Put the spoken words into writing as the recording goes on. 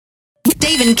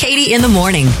Dave and Katie in the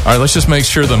morning. All right, let's just make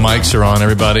sure the mics are on,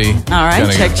 everybody. All right,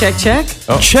 check.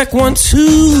 Oh. Check 1,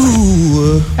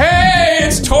 2. Hey,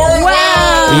 it's Tauren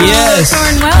Wells! Yes,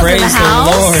 Tauren Wells praise in the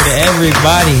house. Lord,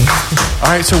 everybody. All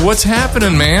right, so what's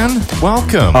happening, man?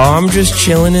 Welcome. Oh, I'm just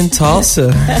chilling in Tulsa.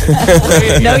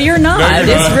 No, you're not.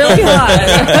 It's really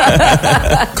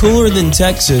hot. Cooler than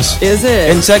Texas. Is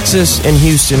it? In Texas and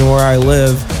Houston, where I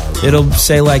live, it'll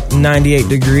say like 98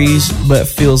 degrees, but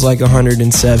feels like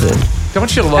 107.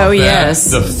 Don't you love that?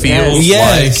 Yes. The feels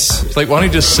Yes. like. It's like, why don't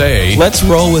you just say? Let's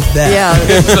roll with that. Yeah.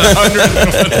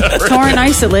 100. Tauren, I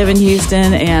used to live in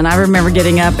Houston, and I remember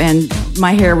getting up, and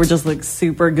my hair would just look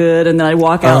super good, and then I'd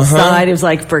walk outside. It was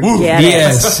like, forget it.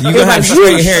 Yes, you're going to have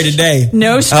straight hair today.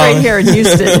 No straight hair in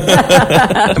Houston.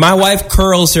 My wife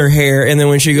curls her hair, and then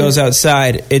when she goes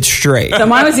outside, it's straight. So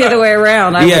mine was the other way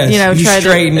around. I would, you try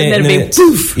straighten to, it, and then it'd be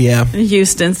poof Yeah. in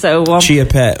Houston. So Chia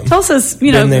pet. Tulsa's,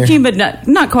 Been there. humid,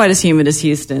 not quite as humid as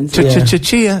Houston. So.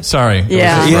 Chia. Sorry.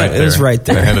 Yeah. It was right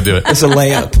there. I had to do it. It's a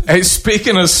layup. Hey,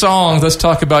 speaking of songs, let's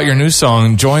talk about your new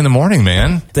song, Joy in the Morning,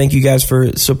 man. Thank you guys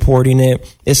for supporting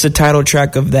it. It's the title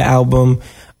track of the album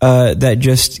that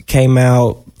just came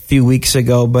out a few weeks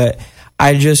ago, but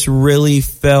I just really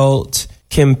felt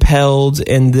compelled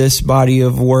in this body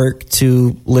of work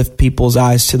to lift people's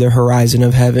eyes to the horizon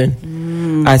of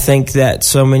heaven. I think that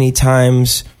so many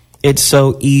times it's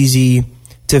so easy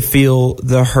to feel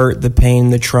the hurt, the pain,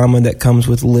 the trauma that comes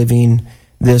with living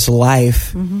this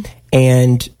life.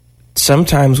 And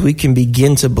sometimes we can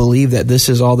begin to believe that this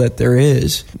is all that there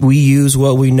is. We use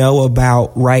what we know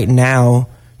about right now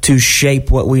to shape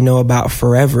what we know about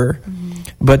forever.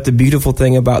 But the beautiful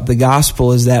thing about the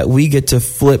gospel is that we get to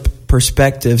flip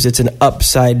perspectives. It's an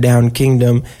upside down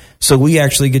kingdom. So we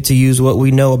actually get to use what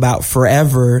we know about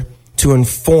forever to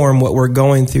inform what we're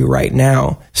going through right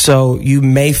now. So you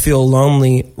may feel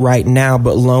lonely right now,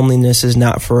 but loneliness is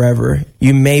not forever.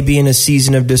 You may be in a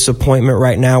season of disappointment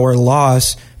right now or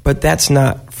loss, but that's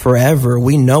not forever.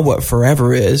 We know what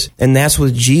forever is, and that's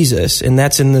with Jesus, and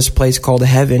that's in this place called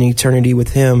heaven, eternity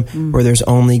with him, where there's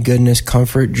only goodness,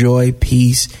 comfort, joy,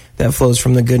 peace that flows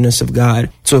from the goodness of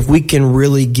God. So if we can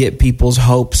really get people's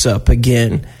hopes up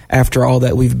again after all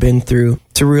that we've been through,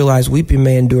 to realize weeping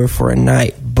may endure for a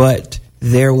night, but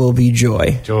there will be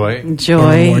joy. Joy in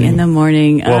the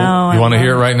morning. Well, you want to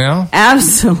hear it right now?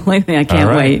 Absolutely. I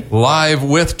can't wait. Live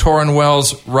with Tauren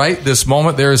Wells right this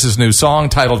moment. There is his new song,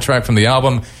 title track from the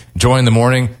album, Joy in the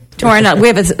Morning. Tauren, we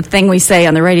have a thing we say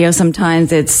on the radio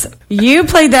sometimes. It's, you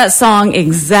played that song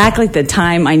exactly at the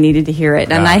time I needed to hear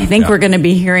it. And I think we're going to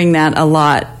be hearing that a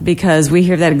lot, because we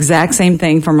hear that exact same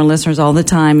thing from our listeners all the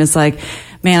time. It's like,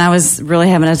 man, I was really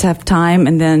having a tough time,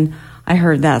 and then I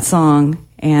heard that song,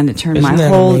 and it turned my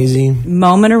whole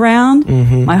moment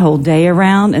around, my whole day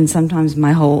around, and sometimes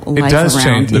my whole life around. It does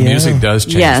change. The music does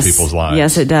change people's lives.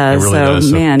 Yes, it does. It really does.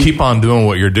 So man, keep on doing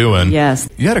what you're doing. Yes.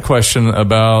 You had a question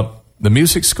about the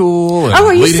music school. And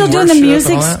are you still doing the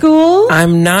music school?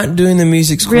 I'm not doing the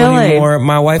music school anymore.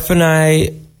 My wife and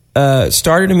I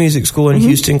started a music school in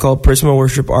Houston called Prisma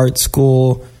Worship Art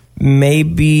School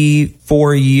maybe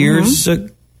 4 years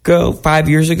ago, 5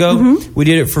 years ago. We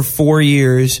did it for 4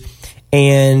 years,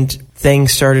 and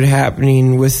things started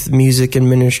happening with music and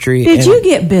ministry. Did you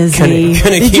get busy?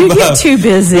 Did you get too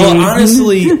busy? Well,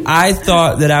 honestly, I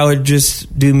thought that I would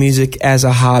just do music as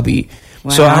a hobby.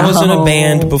 Wow. So I was in a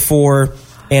band before,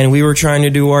 and we were trying to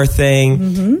do our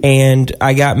thing, and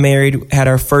I got married, had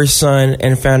our first son,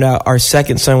 and found out our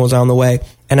second son was on the way.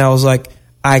 And I was like,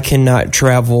 I cannot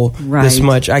travel this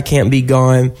much. I can't be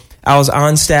gone. I was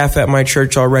on staff at my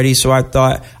church already, so I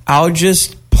thought I'll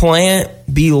just plant,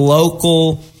 be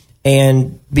local,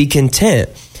 and be content.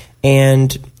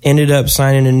 And ended up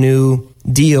signing a new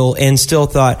deal, and still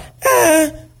thought,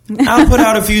 I'll put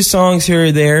out a few songs here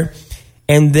or there.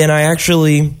 And then I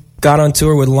actually got on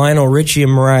tour with Lionel Richie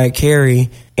and Mariah Carey,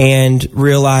 and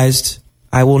realized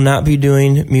I will not be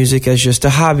doing music as just a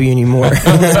hobby anymore.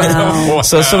 Wow.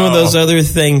 So some of those other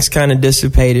things kind of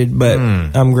dissipated, but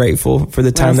I'm grateful for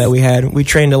the time that we had. We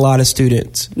trained a lot of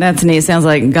students. That's neat. It sounds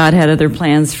like God had other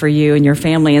plans for you and your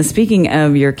family. And speaking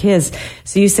of your kids,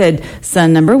 so you said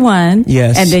son number 1.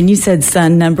 Yes. And then you said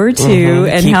son number 2.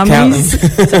 And Keep how counting.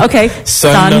 many? Okay.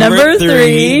 Son number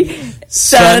 3.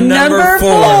 Son number 4.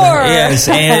 Yes,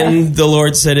 and the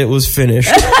Lord said it was finished.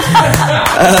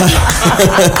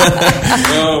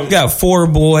 Got 4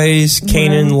 boys,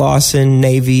 Canaan, Lawson,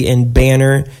 Navy, and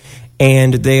Banner,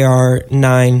 and they are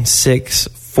 9, 6,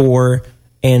 4,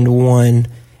 and 1.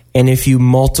 And if you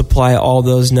multiply all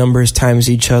those numbers times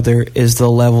each other is the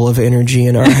level of energy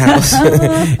in our house.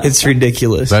 It's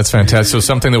ridiculous. That's fantastic. So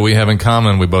something that we have in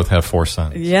common, we both have 4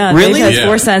 sons. Yeah, really? Dave has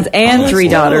 4 sons and 3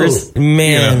 daughters.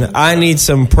 Man, I need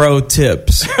some pro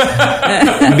tips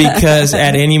because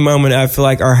at any moment I feel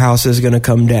like our house is going to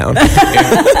come down.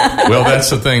 Well, that's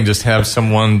the thing. Just have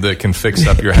someone that can fix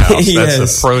up your house. Yes,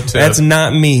 that's a pro tip. That's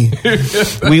not me.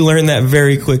 We learned that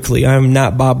very quickly. I'm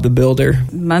not Bob the Builder.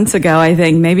 Months ago, I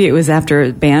think, maybe it was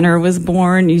after Banner was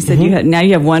born, you said now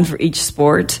you have one for each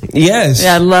sport. Yes.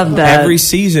 Yeah, I love that. Every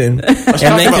season.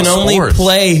 And they can only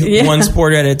play one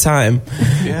sport at a time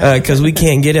because we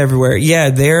can't get everywhere. Yeah,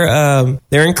 they're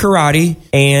in karate,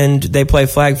 and they play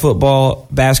flag football,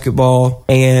 basketball,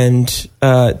 and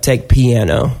take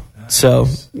piano. So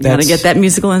Gotta get that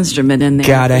musical instrument in there.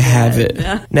 Gotta have it.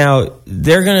 Yeah. Now,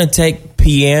 they're going to take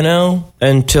piano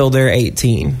until they're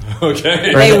 18.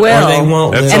 Okay. They will. Or they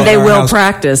won't. And they will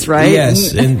practice, right?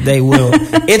 Yes, and they will.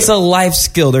 It's a life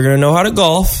skill. They're going to know how to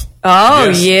golf. Oh,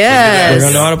 yes. They're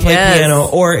going to know how to play piano.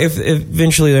 Or if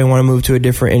eventually they want to move to a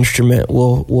different instrument,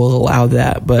 we'll allow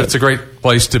that. But it's a great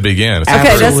place to begin. Okay,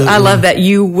 I love that.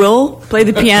 You will play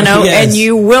the piano and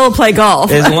you will play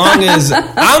golf. As long as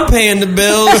I'm paying the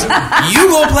bills, you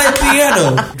go play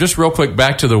piano. Just real quick,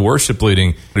 back to the worship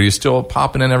leading. Are you still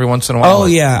popping in every once in a while? Oh,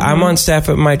 yeah. I'm on staff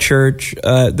at my church.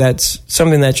 That's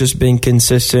something that's just been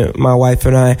consistent. My wife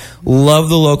and I love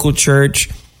the local church.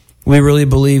 We really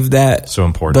believe that so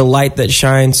important. The light that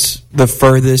shines the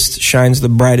furthest shines the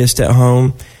brightest at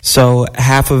home. So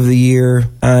half of the year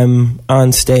I'm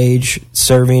on stage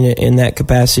serving in that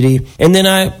capacity. And then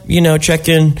I, check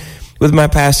in with my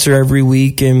pastor every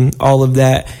week and all of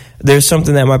that. There's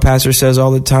something that my pastor says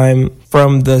all the time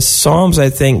from the Psalms,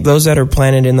 I think, those that are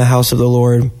planted in the house of the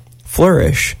Lord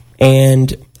flourish.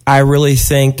 And I really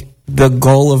think the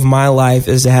goal of my life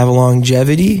is to have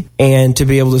longevity and to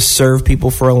be able to serve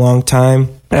people for a long time.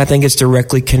 And I think it's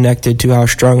directly connected to how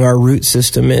strong our root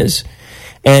system is.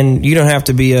 And you don't have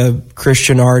to be a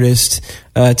Christian artist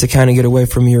to kind of get away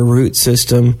from your root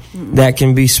system. That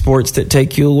can be sports that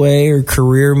take you away or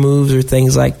career moves or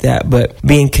things like that. But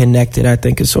being connected, I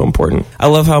think, is so important. I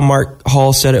love how Mark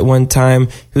Hall said it one time.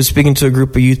 He was speaking to a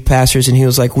group of youth pastors, and he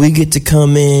was like, we get to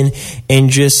come in and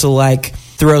just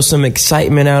throw some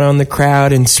excitement out on the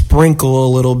crowd and sprinkle a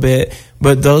little bit.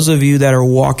 But those of you that are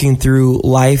walking through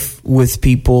life with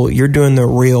people, you're doing the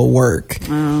real work.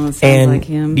 Oh, it sounds like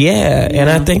him. Yeah, and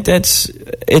I think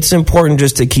it's important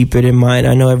just to keep it in mind.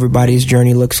 I know everybody's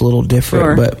journey looks a little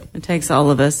different, but it takes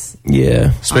all of us.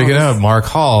 Yeah. Speaking of Mark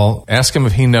Hall, ask him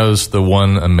if he knows the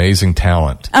one amazing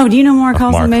talent. Oh, do you know Mark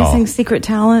Hall's amazing secret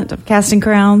talent of casting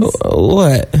crowns?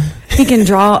 What? He can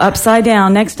draw upside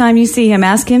down. Next time you see him,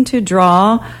 ask him to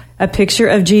draw a picture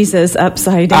of Jesus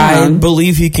upside down. I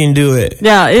believe he can do it.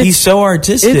 Yeah, he's so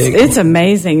artistic. It's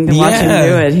amazing to watch him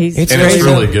do it. It's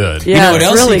really good. Yeah, you know what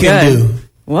else really he can do?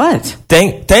 What?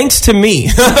 Thanks to me.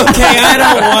 Okay, I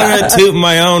don't want to toot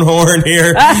my own horn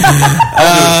here.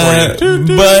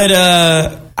 But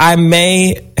I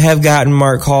may have gotten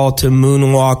Mark Hall to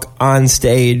moonwalk on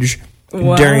stage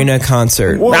during a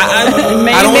concert.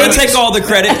 I don't want to take all the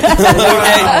credit.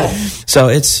 Okay. So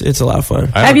it's a lot of fun.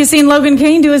 Have you seen Logan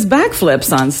Kane do his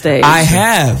backflips on stage? I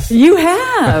have. You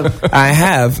have? I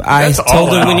have. I told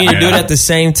him we need to do it at the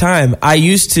same time. I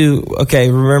used to,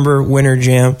 remember Winter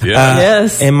Jam? Yeah.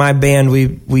 Yes. In my band,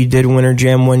 we did Winter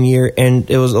Jam one year, and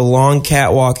it was a long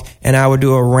catwalk, and I would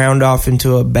do a round off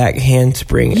into a back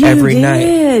handspring every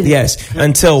night. Yes.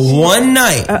 Until one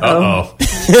night. Uh-oh.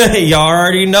 Y'all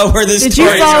already know where this Did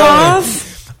story's you fall going.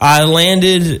 off? I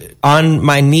landed on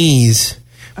my knees.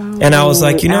 And I was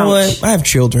like, you know what? I have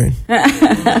children.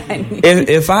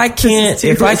 if I can't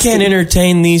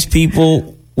entertain these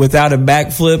people without a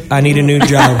backflip, I need a new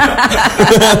job.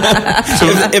 So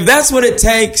if that's what it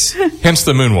takes, hence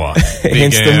the moonwalk. The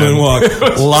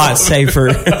moonwalk, a lot safer.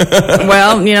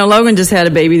 Well, Logan just had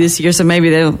a baby this year, so maybe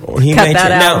they'll cut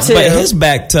that out too. But his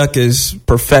back tuck is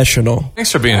professional.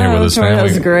 Thanks for being here with us, man. That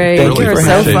was great. Thank you for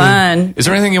so fun. Is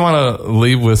there anything you want to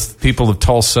leave with people of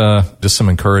Tulsa? Just some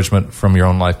encouragement from your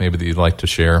own life, maybe that you'd like to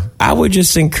share. I would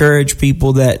just encourage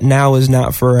people that now is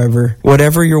not forever.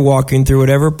 Whatever you're walking through,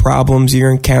 whatever problems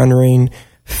you're encountering,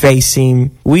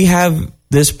 facing, we have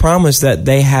this promise that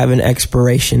they have an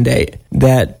expiration date,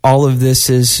 that all of this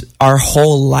is, our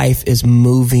whole life is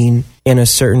moving in a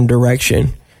certain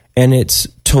direction, and it's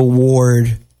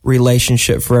toward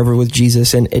relationship forever with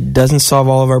Jesus. And it doesn't solve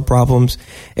all of our problems.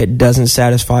 It doesn't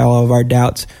satisfy all of our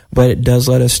doubts, but it does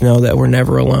let us know that we're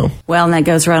never alone. Well, and that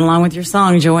goes right along with your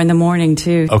song, Joy in the Morning,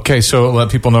 too. Okay, so let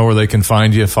people know where they can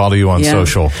find you, follow you on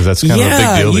social, because that's kind of a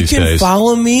big deal these days. You can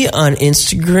follow me on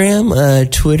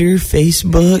Instagram, Twitter,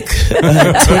 Facebook,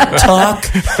 TikTok.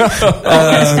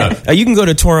 You can go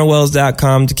to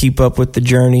taurenwells.com to keep up with the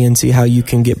journey and see how you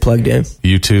can get plugged in.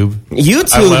 YouTube,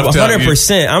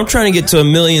 100%. I'm trying to get to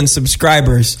 1 million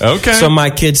subscribers. Okay. So my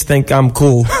kids think I'm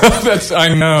cool.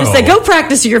 I know. Just say, go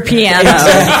practice your piano.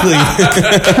 Exactly.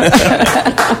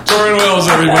 Tauren Wells,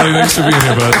 everybody. Thanks for being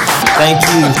here, bud. Thank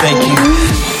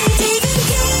you.